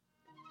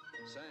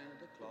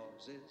Santa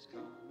Claus is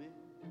coming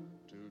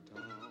to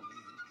town.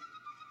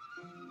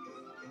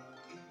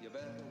 You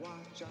better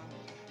watch out,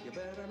 you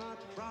better not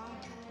cry,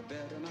 you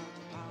better not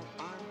pout,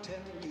 I'm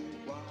telling you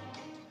why.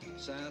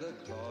 Santa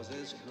Claus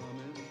is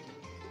coming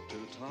to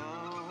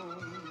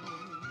town.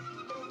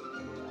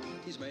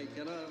 He's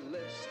making a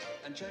list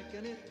and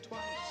checking it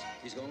twice.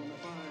 He's gonna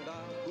find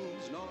out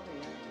who's naughty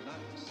and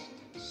nice.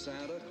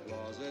 Santa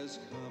Claus is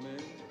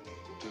coming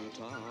to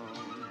town.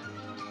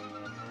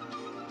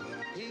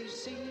 He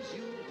sees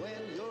you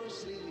when you're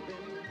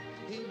sleeping.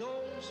 He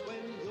knows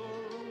when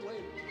you're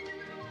awake.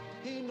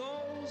 He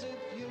knows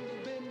if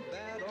you've been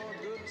bad or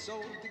good,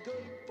 so be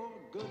good for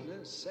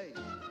goodness sake.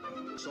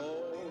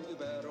 So you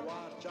better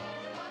watch out,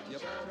 you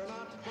better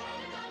not cry,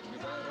 you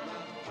better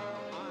not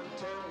pout, I'm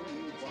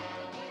telling you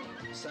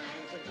why.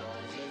 Santa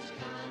Claus is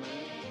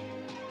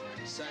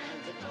coming,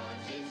 Santa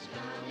Claus is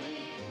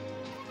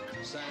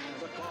coming,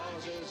 Santa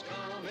Claus is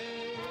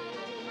coming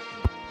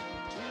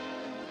to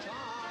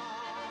town.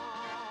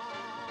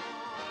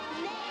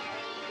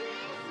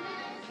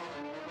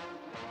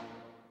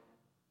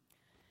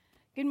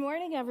 Good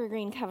morning,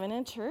 Evergreen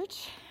Covenant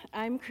Church.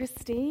 I'm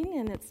Christine,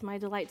 and it's my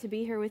delight to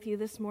be here with you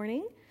this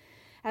morning.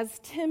 As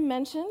Tim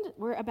mentioned,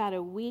 we're about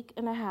a week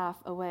and a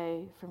half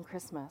away from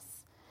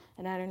Christmas.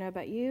 And I don't know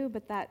about you,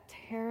 but that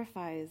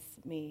terrifies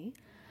me.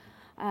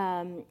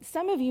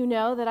 Some of you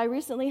know that I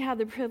recently had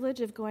the privilege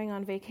of going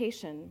on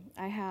vacation.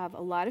 I have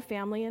a lot of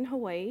family in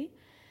Hawaii,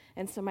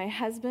 and so my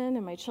husband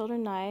and my children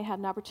and I had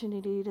an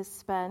opportunity to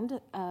spend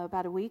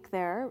about a week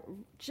there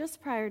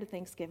just prior to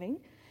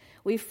Thanksgiving.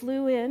 We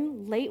flew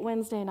in late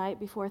Wednesday night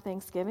before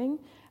Thanksgiving,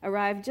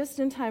 arrived just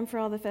in time for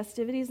all the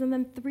festivities, and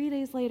then 3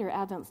 days later,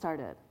 Advent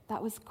started.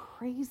 That was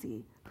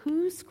crazy.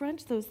 Who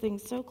scrunched those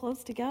things so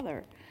close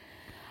together?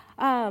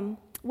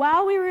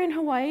 While we were in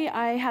Hawaii,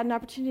 I had an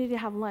opportunity to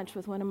have lunch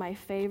with one of my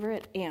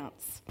favorite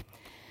aunts.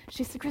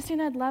 She said, "Christine,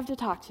 I'd love to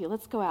talk to you.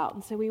 Let's go out."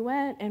 And so we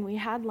went and we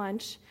had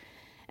lunch,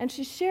 and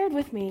she shared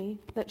with me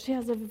that she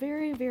has a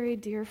very, very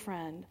dear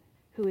friend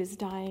who is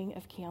dying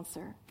of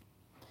cancer.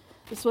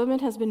 This woman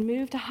has been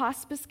moved to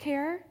hospice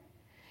care,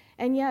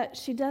 and yet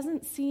she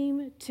doesn't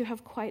seem to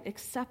have quite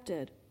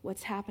accepted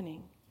what's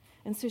happening.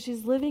 And so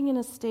she's living in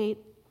a state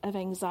of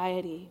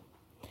anxiety.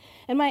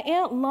 And my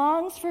aunt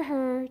longs for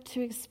her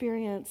to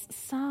experience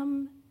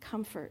some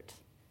comfort,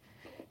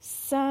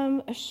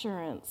 some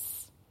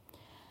assurance.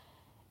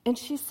 And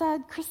she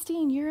said,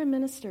 "Christine, you're a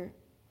minister.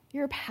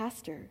 You're a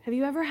pastor. Have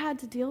you ever had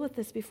to deal with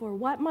this before?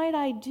 What might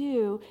I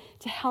do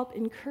to help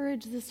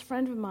encourage this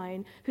friend of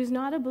mine who's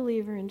not a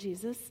believer in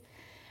Jesus?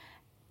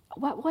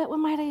 What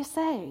might I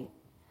say?"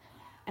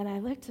 And I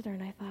looked at her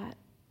and I thought,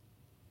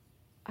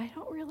 I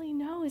don't really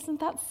know. Isn't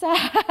that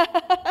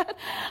sad?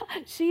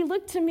 She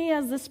looked to me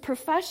as this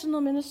professional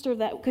minister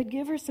that could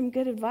give her some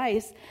good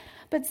advice.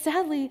 But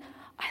sadly,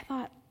 I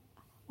thought,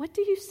 what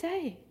do you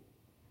say?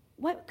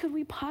 What could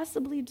we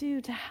possibly do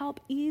to help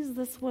ease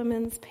this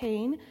woman's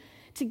pain,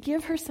 to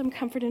give her some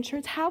comfort and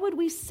assurance? How would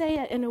we say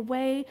it in a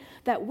way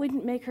that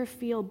wouldn't make her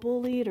feel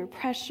bullied or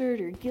pressured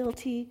or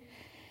guilty?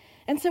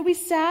 And so we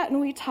sat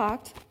and we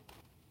talked,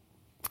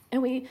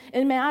 and we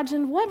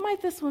imagined, what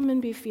might this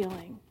woman be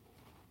feeling?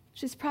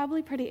 She's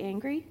probably pretty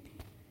angry.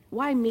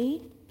 Why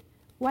me?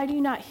 Why do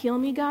you not heal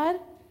me, God?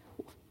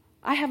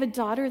 I have a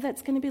daughter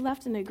that's going to be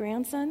left and a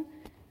grandson.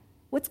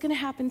 What's going to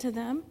happen to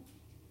them?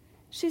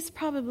 She's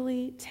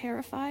probably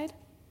terrified.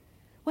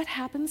 What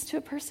happens to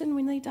a person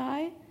when they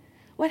die?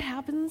 What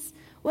happens?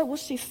 What will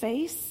she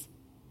face?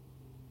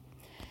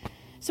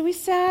 So we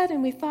sat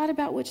and we thought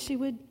about what she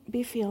would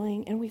be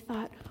feeling, and we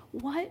thought,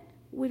 what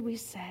would we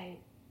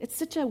say? It's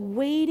such a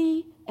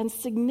weighty and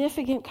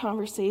significant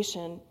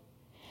conversation.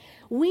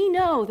 We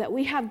know that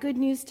we have good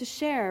news to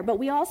share, but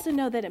we also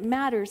know that it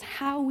matters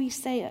how we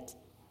say it.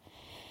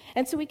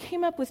 And so we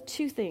came up with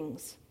two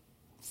things,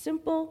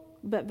 simple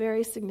but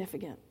very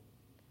significant.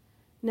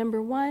 Number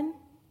one,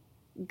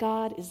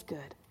 God is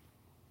good.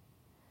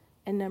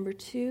 And number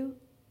two,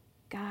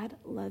 God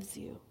loves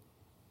you.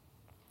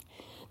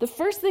 The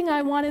first thing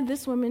I wanted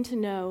this woman to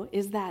know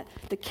is that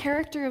the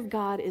character of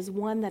God is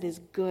one that is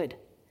good.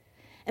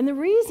 And the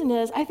reason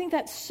is, I think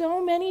that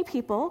so many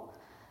people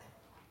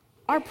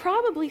are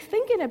probably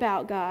thinking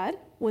about God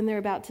when they're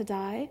about to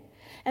die,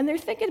 and they're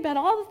thinking about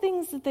all the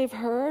things that they've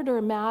heard or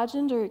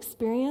imagined or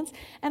experienced,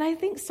 and I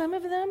think some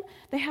of them,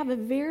 they have a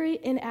very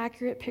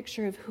inaccurate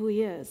picture of who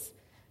he is,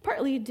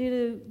 partly due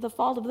to the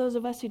fault of those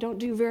of us who don't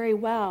do very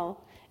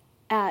well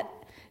at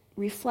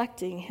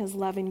reflecting his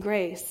love and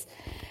grace.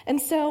 And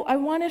so I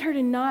wanted her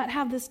to not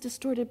have this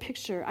distorted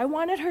picture. I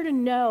wanted her to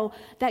know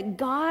that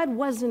God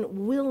wasn't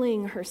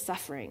willing her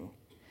suffering,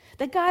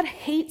 that God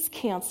hates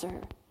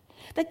cancer,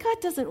 that God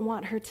doesn't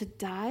want her to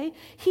die.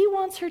 He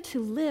wants her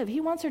to live.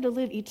 He wants her to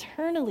live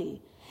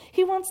eternally.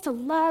 He wants to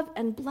love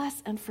and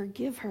bless and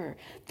forgive her.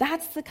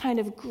 That's the kind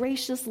of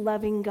gracious,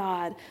 loving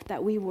God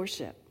that we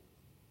worship.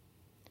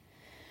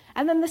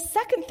 And then the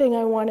second thing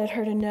I wanted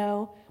her to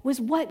know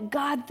was what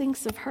God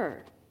thinks of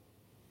her.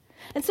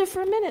 And so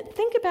for a minute,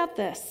 think about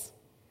this.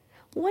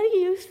 What do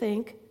you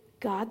think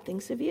God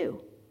thinks of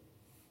you?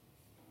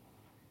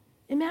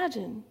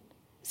 Imagine,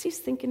 as he's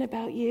thinking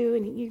about you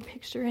and you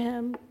picture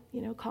him,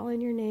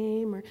 calling your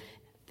name or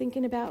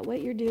thinking about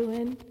what you're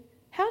doing.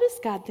 How does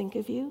God think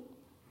of you?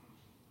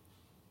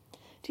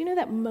 Do you know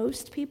that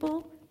most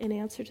people, in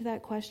answer to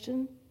that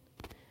question,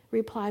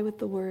 reply with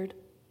the word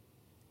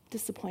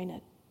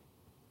disappointed?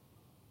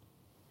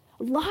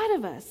 A lot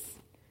of us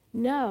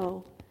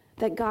know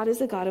that God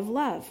is a God of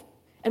love,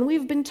 and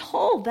we've been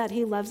told that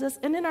he loves us,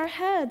 and in our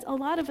heads, a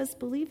lot of us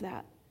believe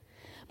that.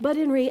 But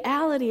in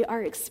reality,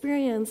 our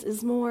experience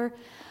is more,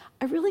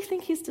 I really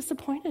think he's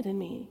disappointed in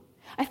me.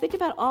 I think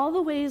about all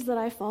the ways that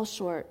I fall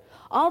short,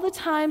 all the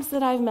times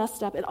that I've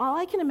messed up, and all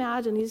I can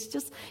imagine, he's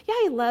just,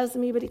 he loves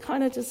me, but he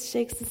kind of just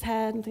shakes his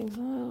head and thinks,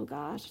 oh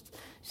gosh,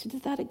 she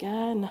did that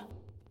again.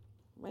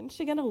 When's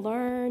she going to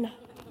learn?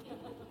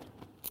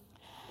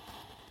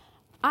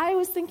 I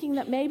was thinking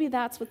that maybe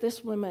that's what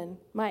this woman,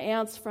 my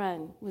aunt's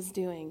friend, was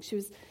doing. She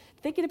was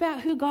thinking about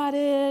who God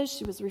is.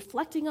 She was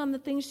reflecting on the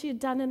things she had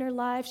done in her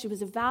life. She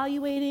was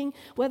evaluating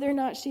whether or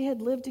not she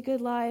had lived a good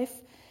life.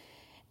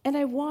 And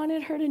I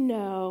wanted her to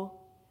know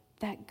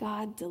that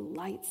God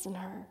delights in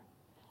her,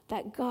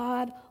 that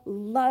God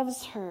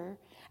loves her,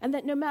 and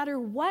that no matter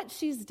what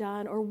she's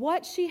done or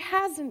what she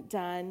hasn't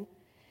done,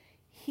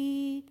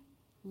 he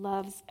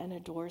loves and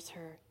adores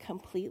her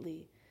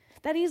completely.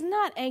 That he's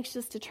not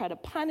anxious to try to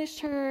punish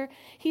her.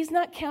 He's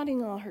not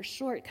counting all her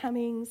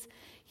shortcomings.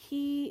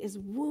 He is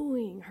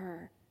wooing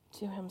her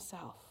to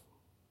himself.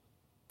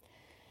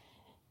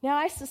 Now,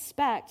 I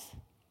suspect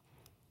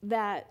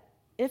that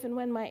if and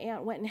when my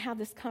aunt went and had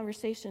this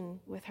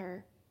conversation with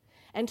her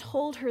and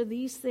told her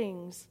these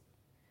things,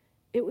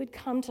 it would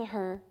come to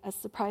her as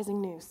surprising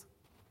news.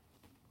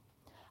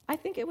 I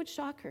think it would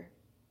shock her,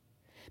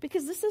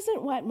 because this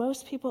isn't what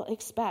most people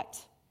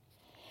expect.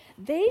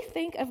 They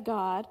think of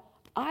God,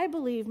 I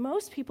believe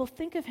most people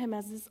think of him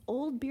as this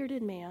old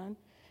bearded man,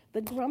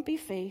 the grumpy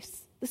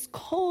face, this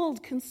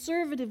cold,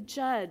 conservative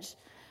judge,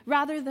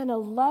 rather than a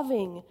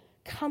loving,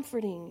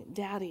 comforting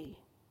daddy.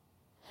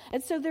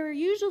 And so there are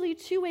usually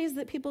two ways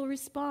that people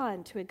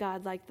respond to a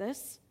God like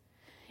this.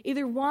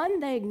 Either one,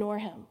 they ignore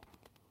him.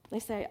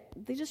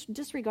 They just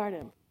disregard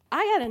him.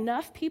 I had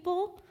enough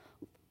people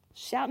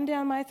shouting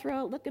down my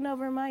throat, looking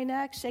over my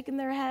neck, shaking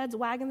their heads,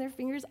 wagging their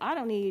fingers. I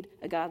don't need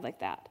a God like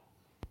that.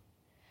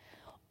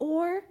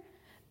 Or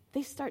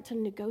they start to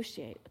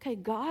negotiate. Okay,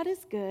 God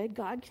is good.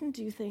 God can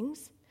do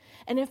things.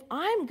 And if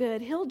I'm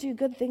good, he'll do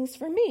good things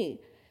for me.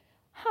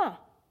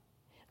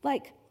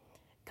 Like,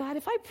 God,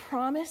 if I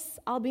promise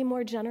I'll be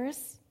more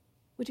generous,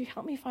 would you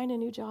help me find a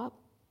new job?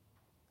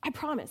 I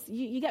promise.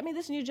 You get me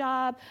this new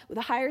job with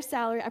a higher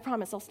salary, I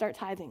promise I'll start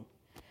tithing.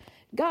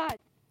 God,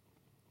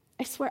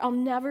 I swear I'll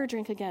never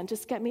drink again.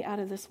 Just get me out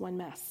of this one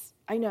mess.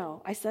 I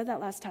know, I said that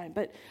last time,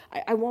 but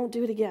I won't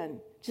do it again.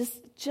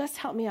 Just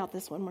help me out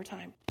this one more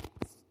time.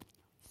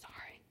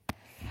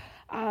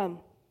 Sorry.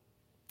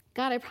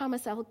 God, I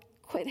promise I'll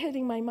quit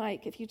hitting my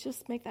mic if you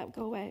just make that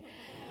go away.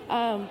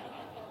 God,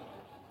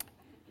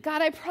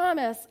 I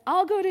promise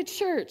I'll go to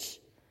church.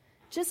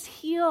 Just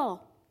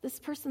heal this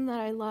person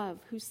that I love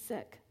who's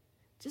sick.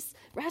 Just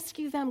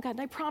rescue them, God. And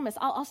I promise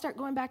I'll start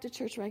going back to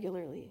church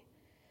regularly.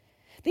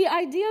 The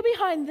idea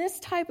behind this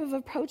type of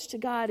approach to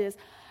God is,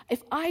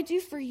 if I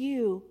do for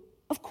you,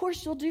 of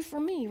course you'll do for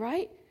me,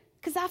 right?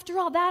 Because after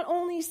all, that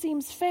only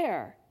seems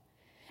fair.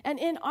 And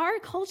in our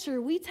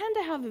culture, we tend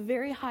to have a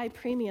very high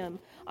premium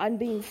on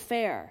being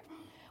fair.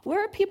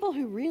 We're people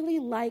who really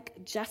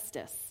like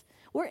justice.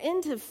 We're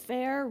into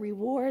fair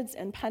rewards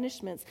and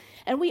punishments.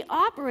 And we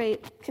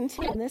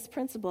continue on this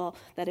principle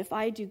that if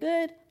I do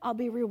good, I'll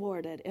be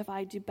rewarded. If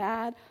I do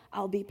bad,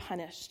 I'll be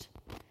punished.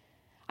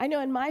 I know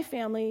in my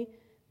family,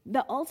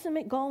 the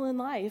ultimate goal in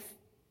life,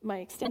 my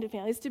extended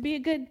family, is to be a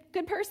good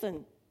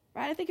person,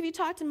 right? I think if you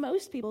talk to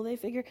most people, they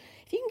figure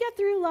if you can get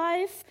through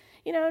life,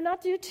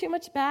 not do too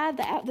much bad,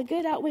 the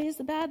good outweighs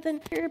the bad, then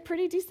you're a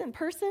pretty decent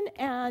person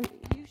and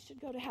you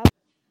should go to heaven.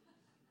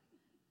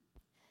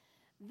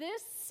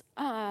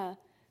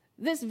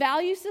 This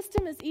value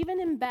system is even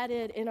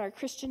embedded in our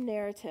Christian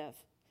narrative.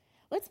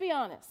 Let's be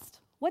honest.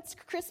 What's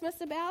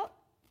Christmas about?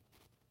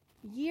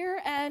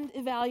 Year-end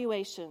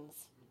evaluations.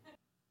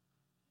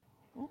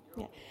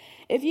 Yeah.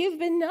 If you've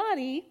been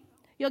naughty,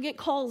 you'll get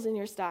coals in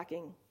your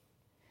stocking.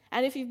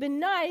 And if you've been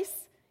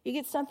nice, you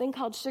get something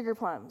called sugar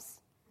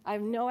plums. I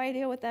have no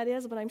idea what that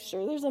is, but I'm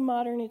sure there's a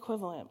modern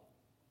equivalent.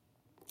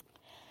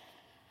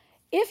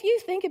 If you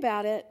think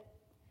about it,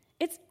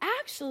 it's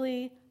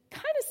actually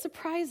kind of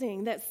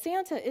surprising that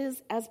Santa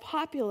is as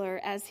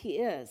popular as he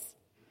is.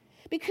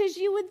 Because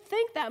you would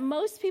think that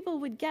most people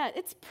would get,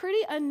 it's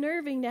pretty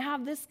unnerving to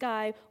have this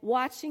guy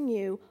watching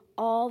you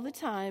all the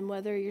time,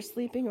 whether you're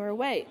sleeping or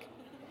awake.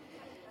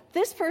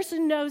 This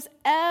person knows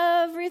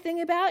everything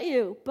about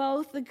you,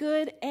 both the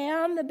good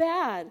and the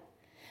bad.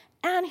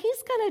 And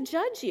he's going to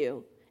judge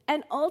you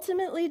and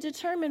ultimately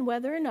determine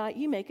whether or not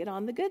you make it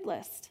on the good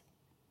list.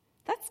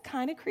 That's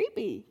kind of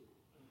creepy.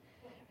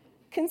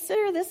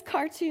 Consider this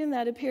cartoon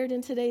that appeared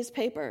in today's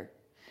paper.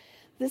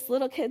 This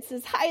little kid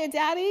says, "Hiya,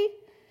 Daddy.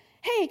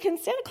 Hey, can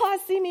Santa Claus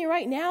see me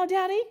right now,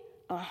 Daddy?"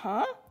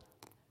 "Uh-huh."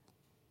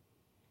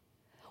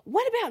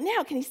 What about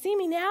now? Can he see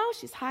me now?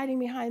 She's hiding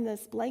behind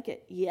this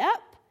blanket.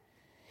 Yep.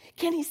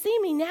 Can he see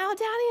me now,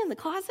 Daddy, in the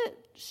closet?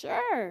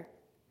 Sure.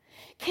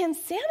 Can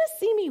Santa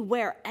see me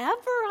wherever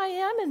I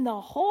am in the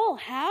whole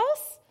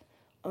house?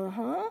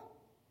 Uh-huh.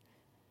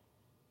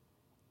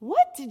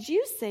 What did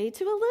you say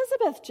to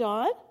Elizabeth,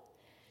 John?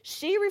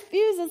 She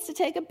refuses to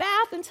take a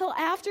bath until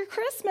after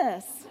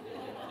Christmas.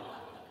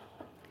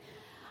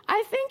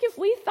 I think if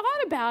we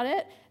thought about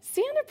it,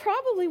 Santa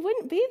probably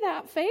wouldn't be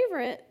that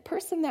favorite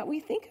person that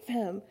we think of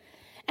him.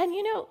 And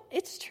you know,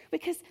 it's true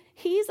because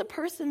he's a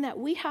person that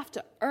we have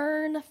to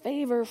earn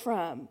favor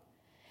from.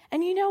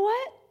 And you know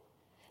what?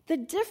 The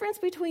difference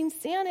between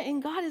Santa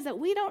and God is that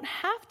we don't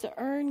have to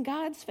earn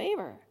God's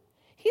favor.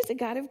 He's a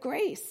God of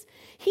grace.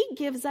 He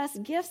gives us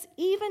gifts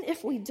even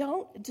if we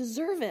don't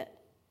deserve it.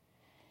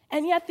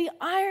 And yet the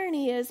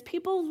irony is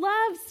people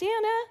love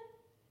Santa,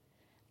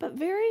 but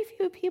very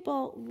few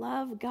people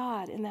love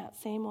God in that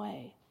same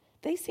way.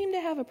 They seem to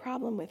have a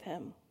problem with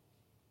him.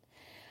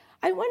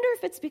 I wonder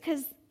if it's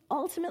because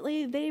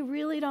ultimately they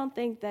really don't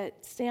think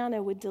that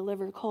Santa would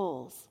deliver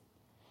coals.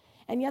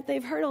 And yet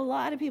they've heard a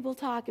lot of people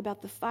talk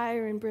about the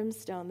fire and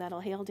brimstone that'll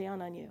hail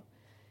down on you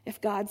if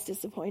God's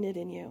disappointed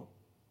in you.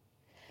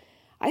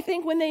 I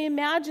think when they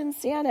imagine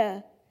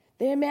Santa,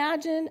 they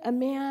imagine a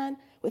man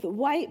with a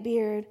white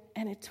beard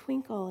and a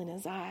twinkle in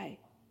his eye.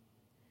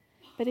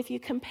 But if you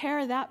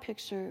compare that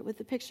picture with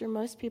the picture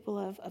most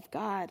people have of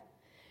God,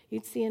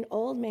 you'd see an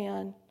old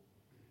man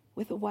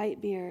with a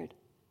white beard,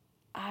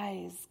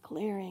 eyes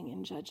glaring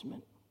in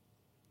judgment.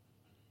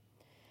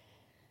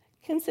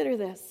 Consider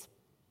this.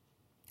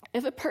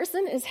 If a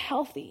person is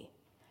healthy,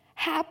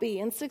 happy,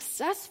 and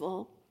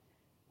successful,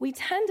 we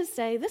tend to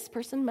say this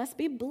person must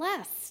be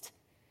blessed.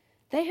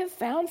 They have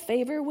found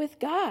favor with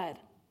God.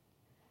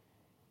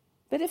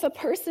 But if a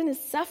person is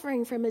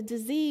suffering from a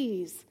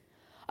disease,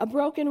 a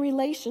broken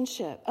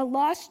relationship, a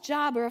lost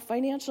job, or a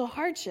financial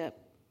hardship,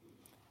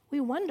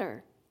 we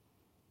wonder,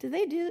 did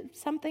they do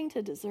something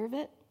to deserve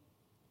it?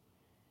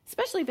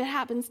 Especially if it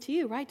happens to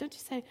you, right? Don't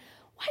you say,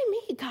 why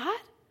me, God?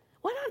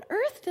 What on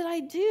earth did I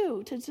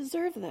do to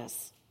deserve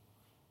this?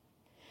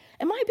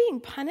 Am I being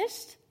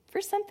punished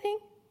for something?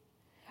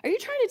 Are you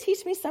trying to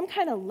teach me some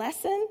kind of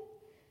lesson?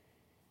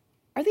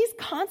 Are these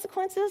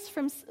consequences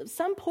from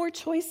some poor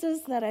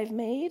choices that I've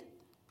made?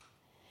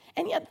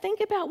 And yet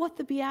think about what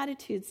the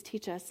Beatitudes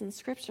teach us in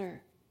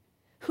Scripture.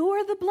 Who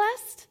are the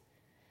blessed?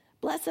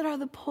 Blessed are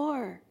the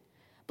poor.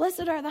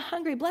 Blessed are the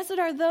hungry. Blessed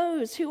are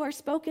those who are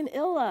spoken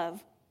ill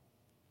of.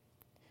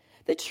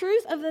 The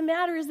truth of the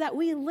matter is that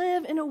we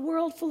live in a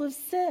world full of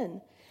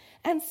sin.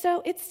 And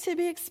so it's to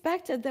be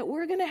expected that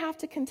we're going to have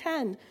to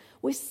contend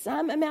with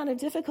some amount of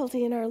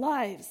difficulty in our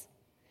lives.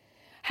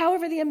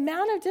 However, the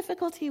amount of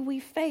difficulty we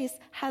face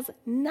has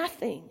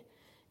nothing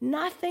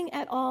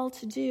at all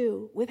to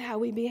do with how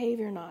we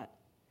behave or not.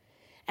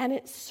 And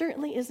it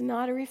certainly is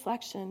not a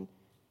reflection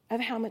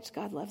of how much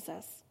God loves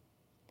us.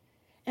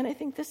 And I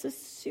think this is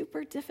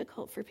super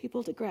difficult for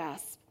people to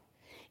grasp,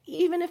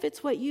 even if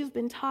it's what you've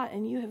been taught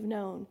and you have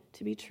known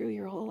to be true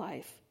your whole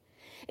life.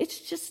 It's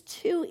just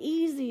too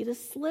easy to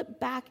slip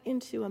back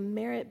into a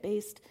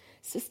merit-based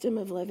system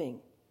of living.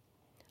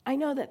 I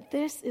know that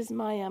this is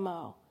my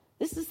MO.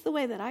 This is the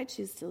way that I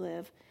choose to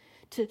live,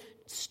 to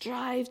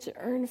strive to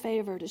earn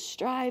favor, to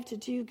strive to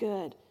do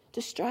good,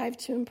 to strive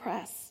to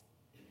impress.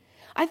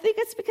 I think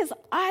it's because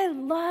I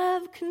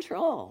love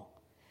control.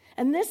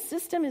 And this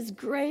system is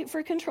great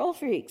for control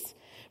freaks,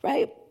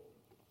 right?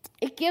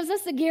 It gives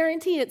us a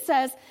guarantee. It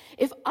says,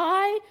 if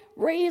I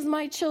raise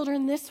my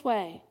children this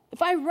way,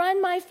 if I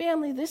run my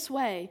family this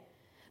way,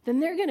 then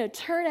they're going to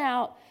turn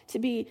out to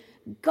be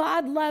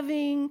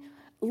God-loving,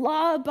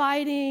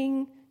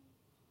 law-abiding,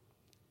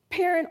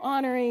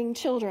 parent-honoring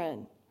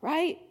children,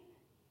 right?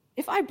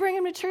 If I bring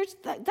them to church,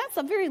 that's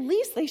the very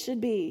least they should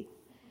be.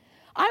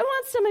 I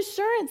want some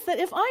assurance that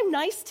if I'm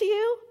nice to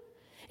you,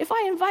 if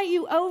I invite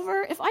you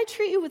over, if I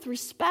treat you with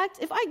respect,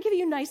 if I give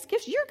you nice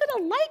gifts, you're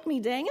going to like me,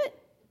 dang it.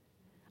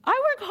 I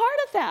work hard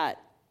at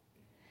that.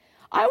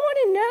 I want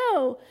to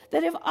know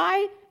that if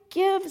I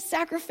give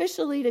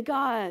sacrificially to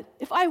God,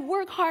 if I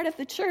work hard at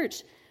the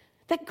church,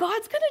 that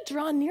God's going to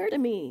draw near to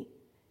me.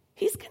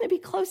 He's going to be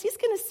close. He's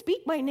going to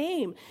speak my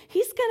name.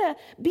 He's going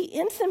to be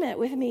intimate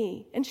with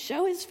me and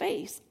show his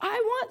face. I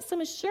want some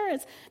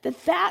assurance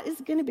that that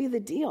is going to be the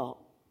deal.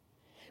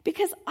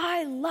 Because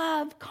I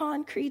love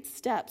concrete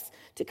steps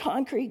to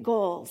concrete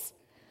goals.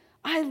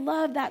 I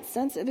love that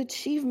sense of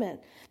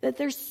achievement, that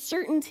there's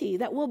certainty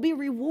that we'll be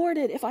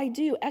rewarded if I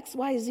do X,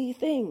 Y, Z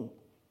thing.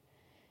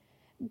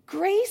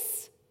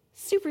 Grace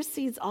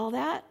supersedes all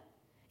that.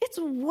 It's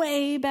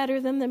way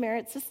better than the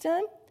merit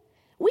system.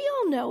 We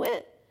all know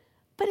it,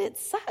 but it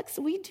sucks.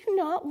 We do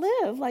not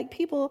live like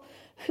people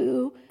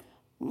who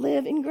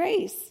live in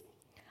grace.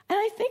 And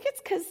I think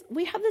it's because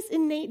we have this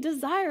innate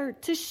desire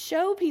to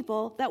show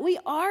people that we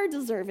are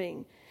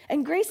deserving.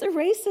 And grace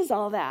erases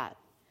all that.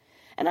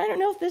 And I don't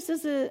know if this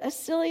is a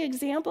silly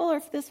example or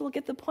if this will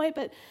get the point,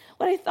 but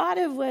what I thought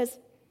of was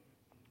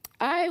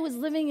I was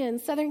living in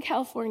Southern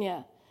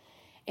California.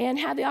 and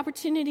had the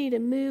opportunity to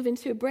move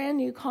into a brand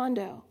new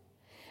condo.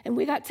 And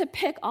we got to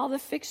pick all the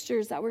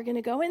fixtures that were going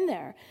to go in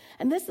there.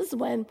 And this is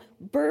when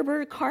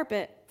Berber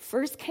carpet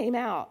first came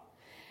out.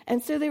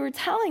 And so they were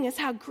telling us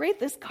how great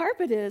this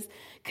carpet is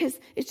because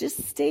it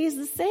just stays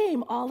the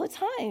same all the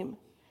time.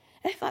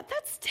 And I thought,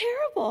 that's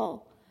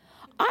terrible.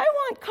 I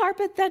want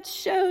carpet that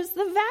shows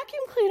the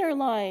vacuum cleaner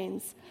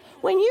lines.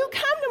 When you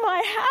come to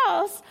my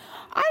house,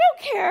 I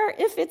don't care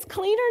if it's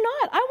clean or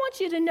not. I want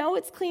you to know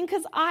it's clean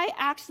because I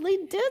actually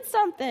did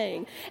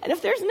something. And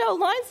if there's no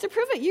lines to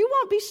prove it, you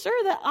won't be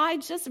sure that I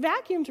just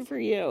vacuumed for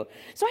you.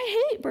 So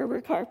I hate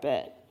Berber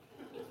carpet.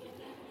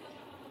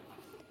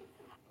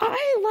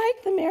 I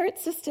like the merit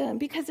system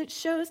because it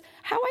shows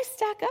how I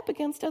stack up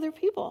against other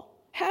people,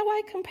 how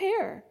I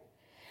compare.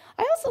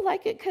 I also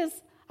like it because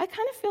I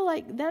kind of feel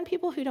like then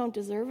people who don't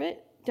deserve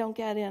it don't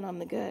get in on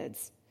the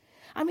goods.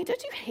 I mean,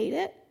 don't you hate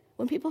it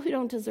when people who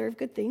don't deserve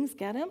good things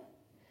get them?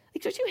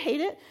 Like, don't you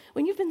hate it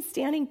when you've been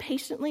standing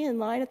patiently in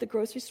line at the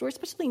grocery store,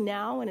 especially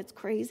now when it's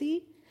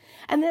crazy,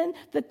 and then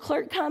the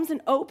clerk comes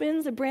and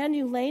opens a brand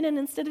new lane, and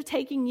instead of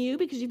taking you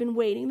because you've been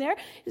waiting there,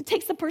 it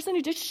takes the person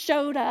who just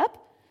showed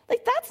up?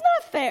 Like, that's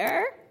not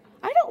fair.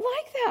 I don't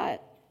like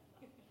that.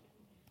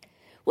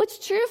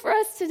 What's true for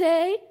us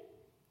today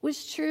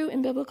was true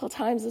in biblical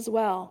times as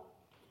well.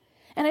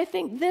 And I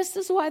think this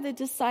is why the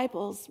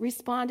disciples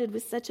responded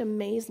with such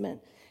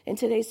amazement in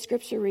today's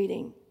scripture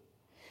reading.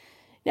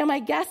 Now, my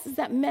guess is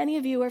that many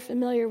of you are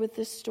familiar with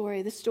this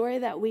story, the story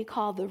that we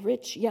call the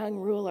rich young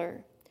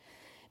ruler.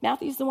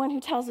 Matthew's the one who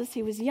tells us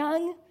he was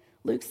young.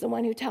 Luke's the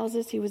one who tells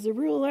us he was a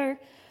ruler.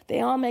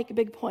 They all make a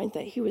big point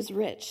that he was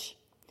rich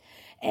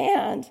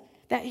and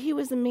that he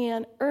was a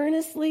man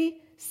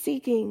earnestly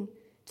seeking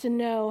to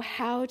know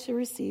how to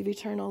receive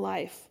eternal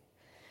life.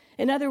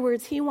 In other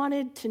words, he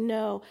wanted to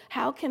know,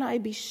 how can I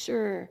be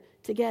sure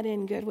to get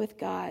in good with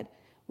God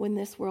when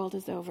this world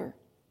is over?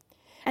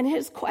 And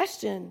his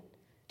question,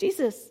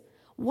 Jesus,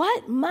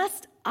 what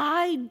must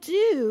I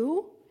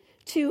do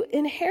to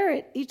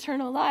inherit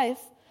eternal life,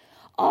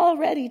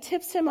 already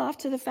tips him off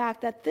to the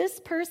fact that this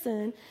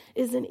person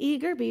is an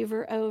eager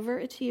beaver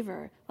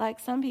overachiever, like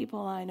some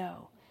people I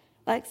know.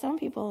 Like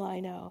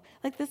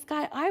this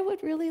guy, I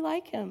would really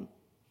like him.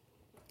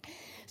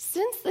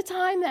 Since the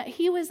time that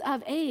he was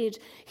of age,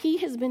 he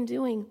has been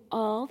doing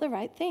all the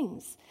right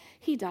things.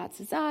 He dots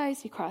his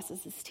I's, he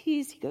crosses his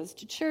T's, he goes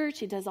to church,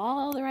 he does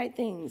all the right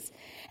things.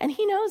 And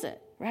he knows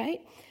it,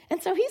 right?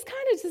 And so he's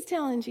kind of just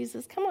telling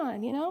Jesus, come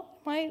on,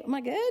 am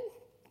I good?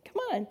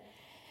 Come on.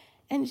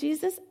 And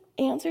Jesus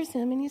answers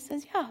him and he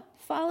says, yeah,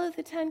 follow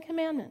the 10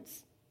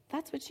 commandments.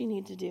 That's what you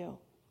need to do.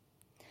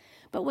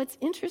 But what's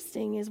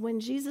interesting is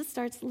when Jesus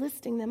starts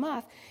listing them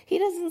off, he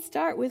doesn't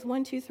start with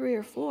 1, 2, 3,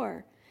 or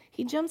 4.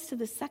 He jumps to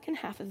the second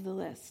half of the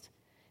list.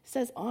 He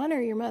says,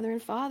 honor your mother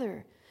and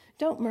father.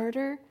 Don't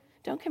murder.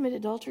 Don't commit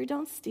adultery.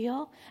 Don't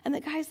steal. And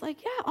the guy's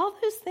like, yeah, all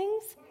those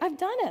things, I've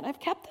done it. I've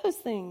kept those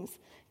things.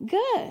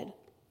 Good.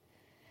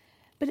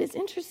 But it's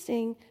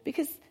interesting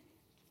because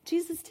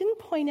Jesus didn't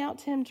point out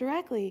to him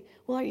directly,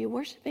 well, are you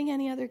worshiping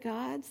any other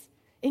gods?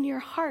 In your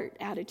heart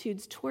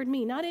attitudes toward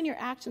me, not in your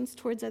actions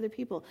towards other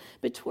people,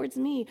 but towards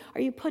me.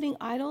 Are you putting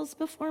idols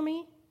before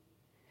me?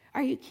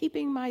 Are you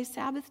keeping my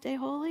Sabbath day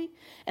holy?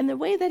 And the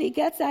way that he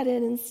gets at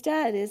it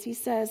instead is he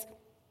says,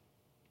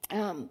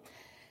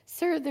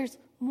 sir, there's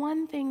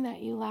one thing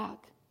that you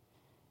lack.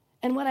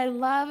 And what I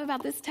love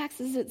about this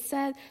text is it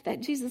said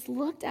that Jesus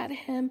looked at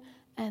him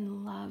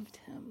and loved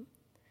him.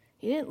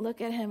 He didn't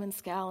look at him and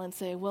scowl and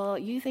say, well,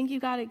 you think you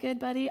got it good,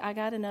 buddy? I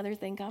got another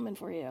thing coming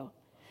for you.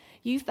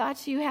 You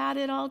thought you had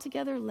it all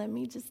together? Let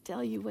me just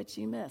tell you what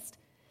you missed.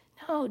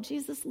 No,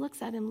 Jesus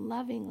looks at him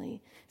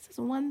lovingly. He says,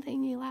 one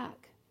thing you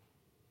lack.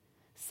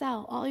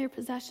 Sell all your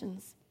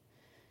possessions.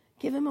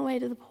 Give them away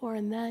to the poor,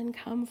 and then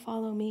come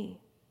follow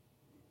me.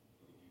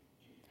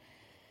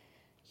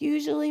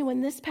 Usually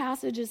when this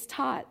passage is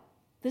taught,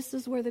 this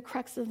is where the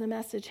crux of the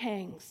message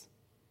hangs.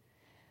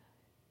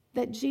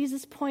 That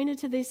Jesus pointed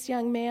to this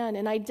young man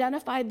and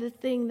identified the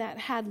thing that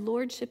had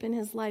lordship in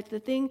his life, the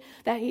thing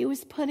that he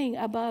was putting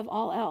above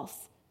all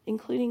else,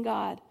 including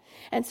God.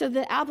 And so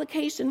the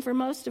application for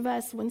most of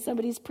us when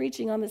somebody's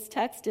preaching on this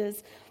text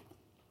is,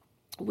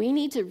 we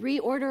need to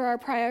reorder our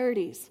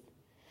priorities.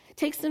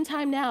 Take some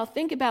time now.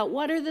 Think about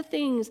what are the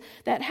things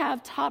that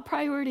have top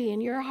priority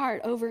in your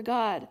heart over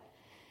God,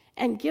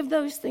 and give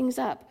those things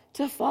up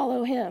to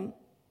follow him.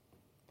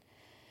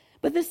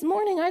 But this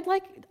morning, I'd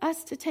like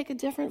us to take a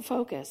different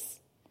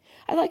focus.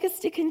 I'd like us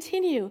to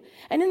continue.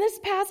 And in this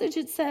passage,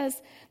 it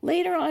says,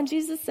 later on,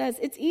 Jesus says,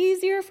 it's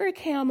easier for a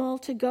camel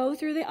to go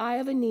through the eye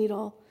of a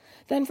needle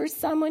than for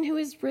someone who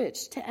is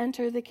rich to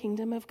enter the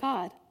kingdom of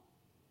God.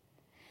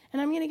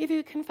 And I'm going to give you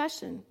a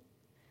confession.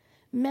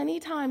 Many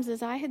times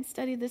as I had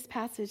studied this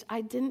passage,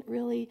 I didn't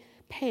really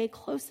pay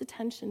close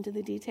attention to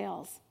the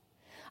details.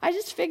 I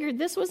just figured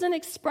this was an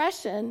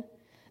expression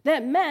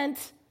that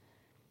meant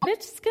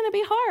it's going to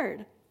be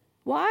hard.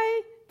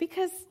 Why?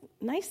 Because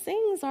nice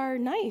things are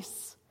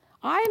nice.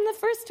 I am the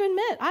first to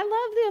admit, I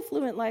love the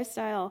affluent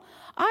lifestyle.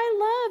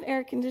 I love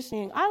air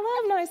conditioning. I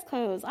love nice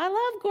clothes. I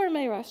love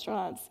gourmet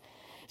restaurants.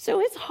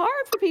 So it's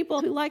hard for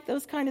people who like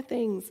those kind of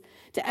things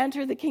to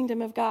enter the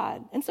kingdom of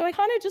God. And so I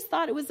kind of just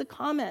thought it was a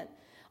comment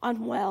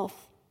on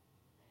wealth.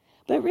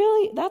 But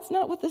really, that's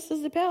not what this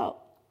is about.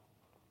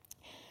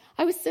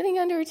 I was sitting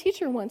under a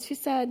teacher once who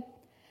said,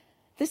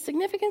 the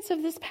significance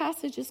of this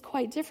passage is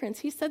quite different.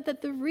 He said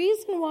that the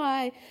reason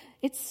why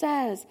it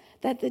says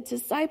that the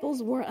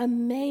disciples were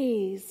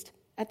amazed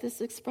at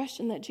this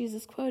expression that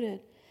Jesus quoted,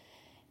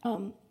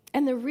 and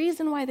the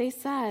reason why they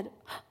said,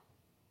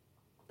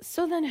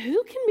 so then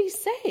who can be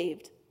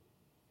saved,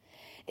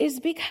 is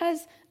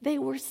because they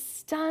were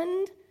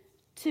stunned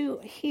to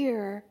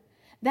hear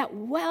that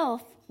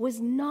wealth was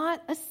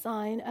not a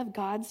sign of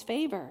God's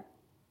favor.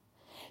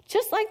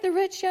 Just like the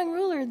rich young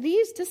ruler,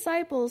 these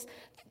disciples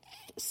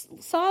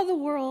saw the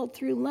world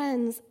through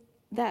lens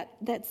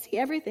that see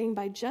everything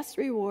by just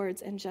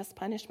rewards and just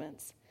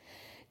punishments.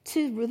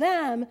 To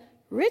them,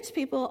 rich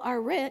people are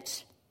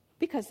rich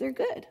because they're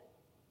good.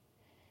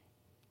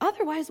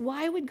 Otherwise,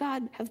 why would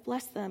God have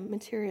blessed them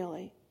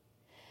materially?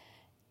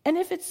 And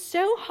if it's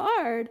so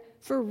hard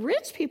for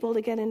rich people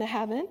to get into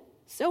heaven,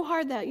 so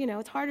hard that,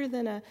 it's harder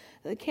than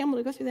a camel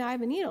to go through the eye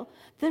of a needle,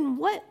 then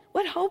what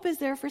hope is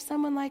there for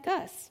someone like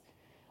us?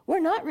 We're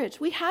not rich.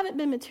 We haven't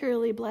been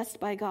materially blessed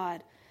by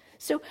God.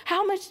 So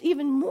how much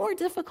even more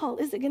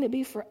difficult is it going to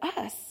be for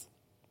us?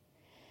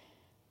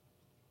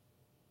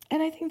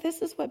 And I think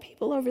this is what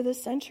people over the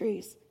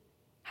centuries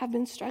have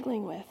been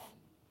struggling with.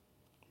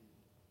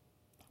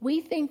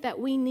 We think that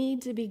we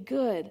need to be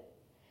good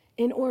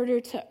in order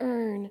to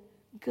earn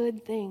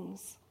good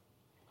things.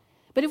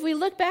 But if we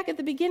look back at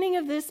the beginning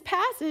of this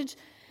passage,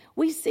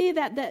 we see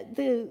that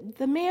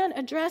the man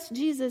addressed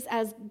Jesus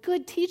as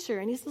good teacher.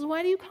 And he says,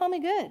 why do you call me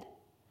good?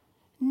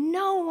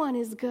 No one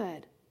is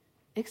good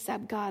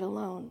except God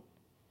alone.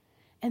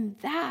 And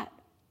that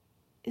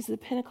is the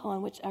pinnacle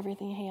on which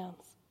everything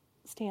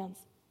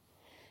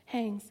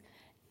hangs.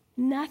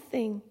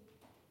 Nothing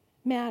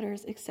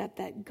matters except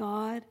that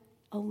God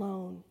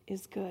alone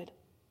is good.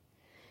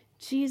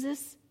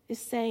 Jesus is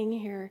saying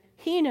here,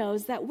 he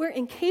knows that we're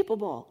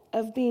incapable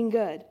of being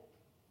good.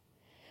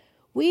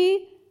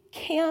 We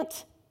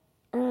can't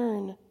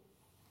earn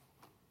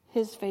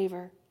his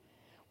favor.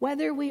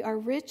 Whether we are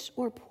rich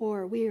or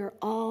poor, we are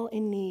all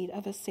in need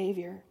of a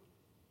Savior.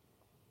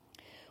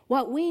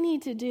 What we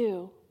need to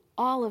do,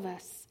 all of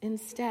us,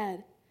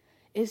 instead,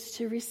 is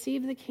to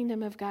receive the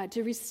kingdom of God,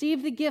 to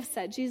receive the gifts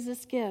that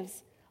Jesus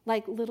gives,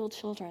 like little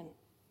children.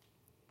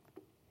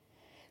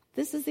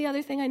 This is the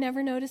other thing I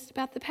never noticed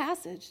about the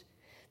passage.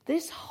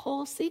 This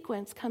whole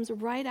sequence comes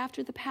right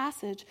after the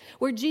passage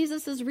where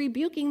Jesus is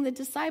rebuking the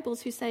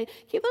disciples who say,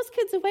 keep those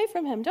kids away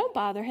from him, don't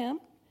bother him.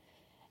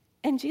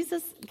 And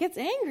Jesus gets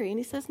angry and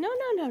he says, no,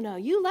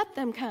 you let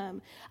them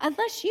come.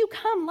 Unless you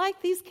come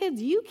like these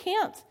kids, you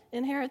can't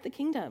inherit the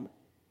kingdom.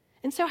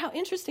 And so how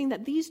interesting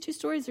that these two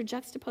stories are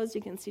juxtaposed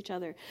against each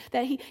other.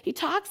 That he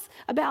talks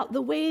about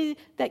the way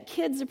that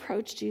kids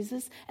approach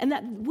Jesus and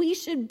that we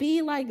should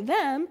be like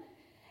them.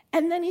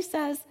 And then he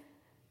says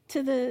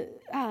to the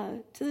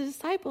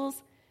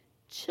disciples,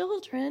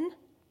 children,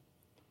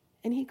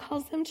 and he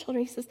calls them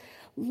children. He says,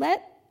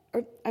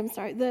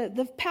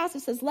 the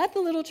passage says, let the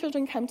little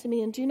children come to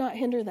me and do not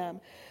hinder them,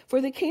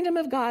 for the kingdom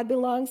of God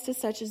belongs to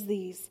such as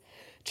these.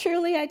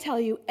 Truly I tell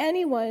you,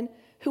 anyone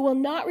who will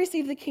not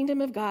receive the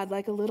kingdom of God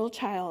like a little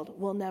child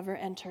will never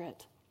enter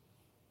it.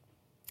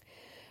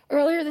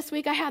 Earlier this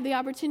week, I had the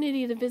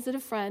opportunity to visit a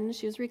friend.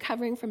 She was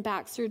recovering from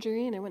back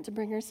surgery, and I went to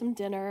bring her some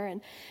dinner,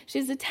 and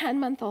she's a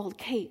 10-month-old,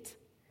 Kate.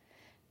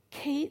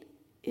 Kate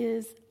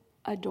is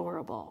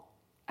adorable.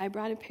 I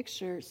brought a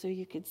picture so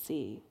you could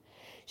see.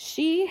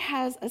 She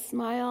has a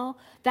smile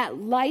that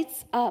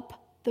lights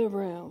up the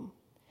room.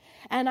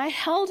 And I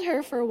held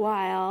her for a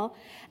while,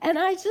 and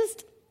I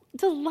just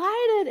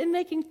delighted in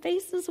making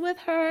faces with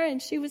her, and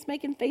she was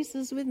making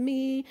faces with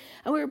me,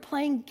 and we were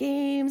playing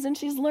games, and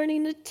she's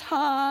learning to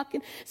talk,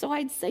 and so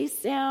I'd say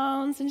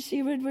sounds, and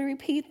she would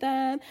repeat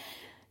them.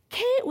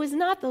 Kate was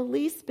not the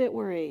least bit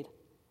worried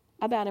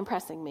about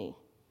impressing me.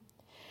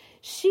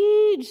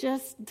 She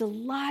just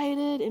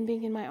delighted in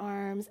being in my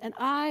arms, and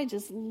I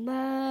just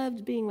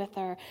loved being with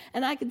her,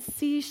 and I could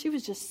see she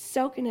was just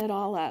soaking it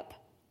all up.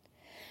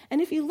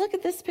 And if you look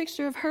at this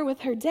picture of her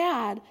with her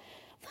dad,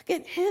 look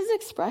at his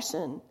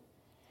expression.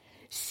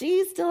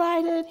 She's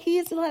delighted,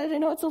 he's delighted. I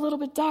know it's a little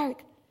bit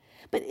dark,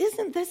 but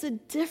isn't this a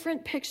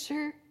different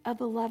picture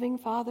of a loving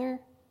father?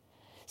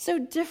 So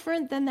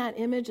different than that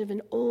image of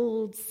an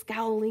old,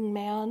 scowling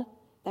man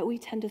that we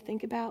tend to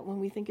think about when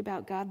we think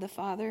about God the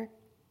Father.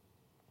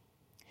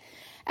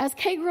 As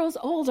Kate grows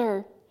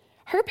older,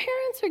 her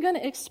parents are going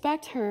to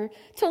expect her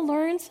to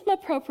learn some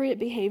appropriate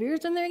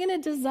behaviors, and they're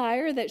going to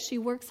desire that she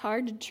works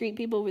hard to treat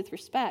people with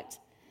respect.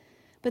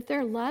 But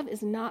their love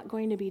is not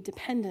going to be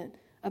dependent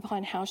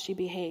upon how she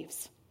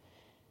behaves.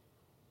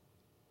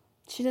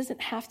 She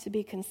doesn't have to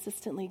be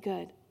consistently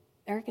good.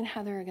 Eric and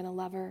Heather are going to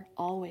love her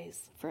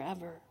always,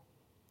 forever.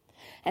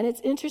 And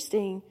it's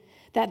interesting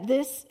That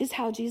this is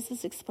how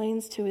Jesus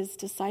explains to his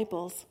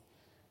disciples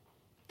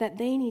that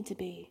they need to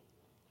be.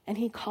 And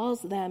he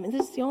calls them, and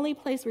this is the only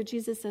place where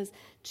Jesus says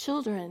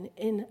children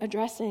in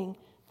addressing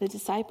the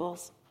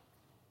disciples.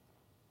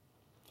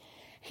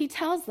 He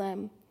tells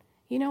them,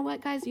 you know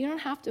what, guys, you don't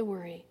have to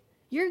worry.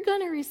 You're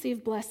going to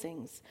receive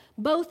blessings,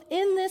 both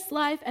in this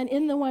life and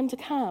in the one to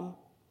come.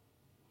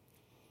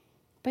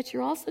 But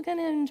you're also going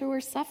to endure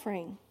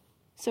suffering.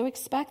 So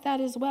expect that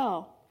as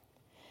well.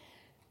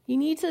 You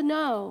need to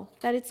know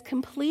that it's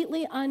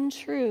completely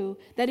untrue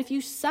that if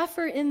you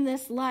suffer in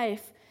this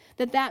life,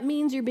 that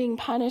means you're being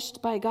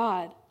punished by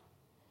God.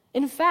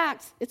 In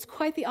fact, it's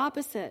quite the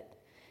opposite.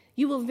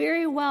 You will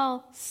very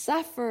well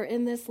suffer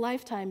in this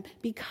lifetime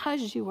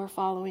because you are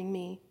following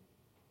me.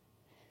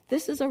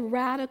 This is a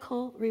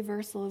radical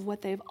reversal of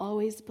what they've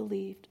always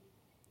believed.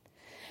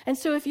 And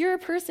so if you're a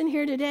person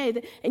here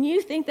today and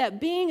you think that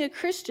being a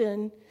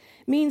Christian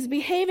means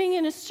behaving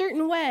in a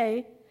certain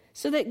way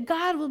so that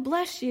God will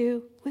bless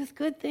you with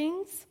good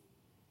things,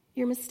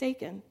 you're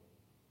mistaken.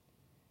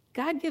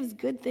 God gives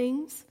good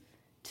things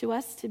to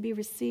us to be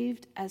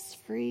received as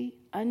free,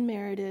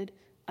 unmerited,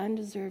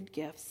 undeserved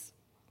gifts.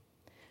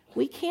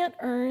 We can't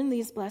earn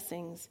these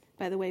blessings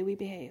by the way we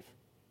behave.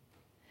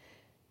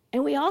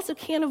 And we also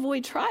can't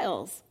avoid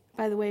trials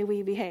by the way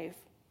we behave.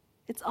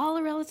 It's all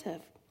a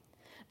relative.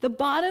 The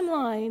bottom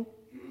line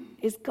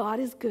is God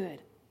is good,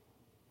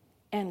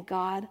 and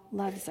God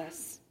loves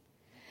us.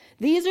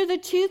 These are the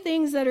two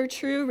things that are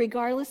true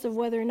regardless of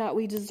whether or not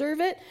we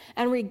deserve it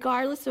and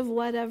regardless of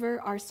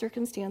whatever our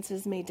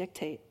circumstances may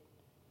dictate.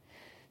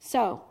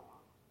 So,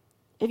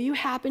 if you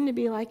happen to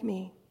be like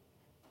me,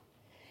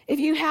 if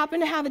you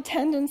happen to have a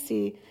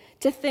tendency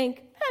to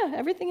think,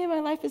 everything in my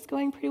life is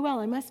going pretty well,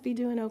 I must be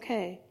doing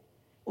okay.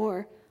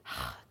 Or,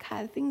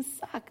 God, things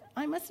suck.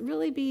 I must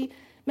really be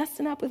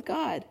messing up with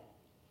God.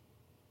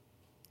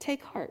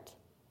 Take heart.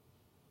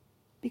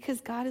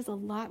 Because God is a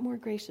lot more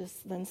gracious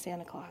than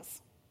Santa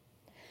Claus.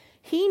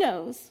 He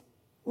knows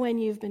when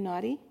you've been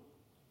naughty.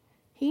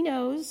 He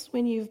knows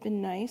when you've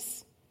been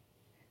nice.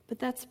 But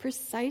that's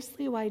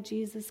precisely why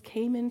Jesus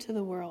came into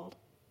the world.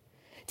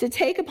 To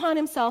take upon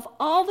himself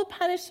all the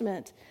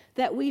punishment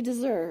that we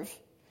deserve.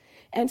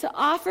 And to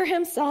offer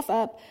himself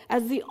up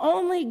as the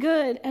only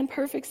good and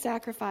perfect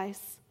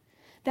sacrifice.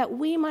 That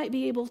we might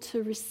be able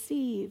to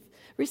receive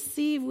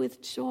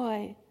with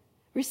joy,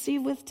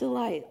 receive with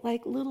delight,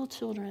 like little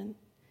children,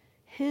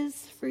 his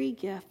free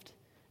gift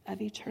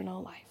of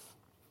eternal life.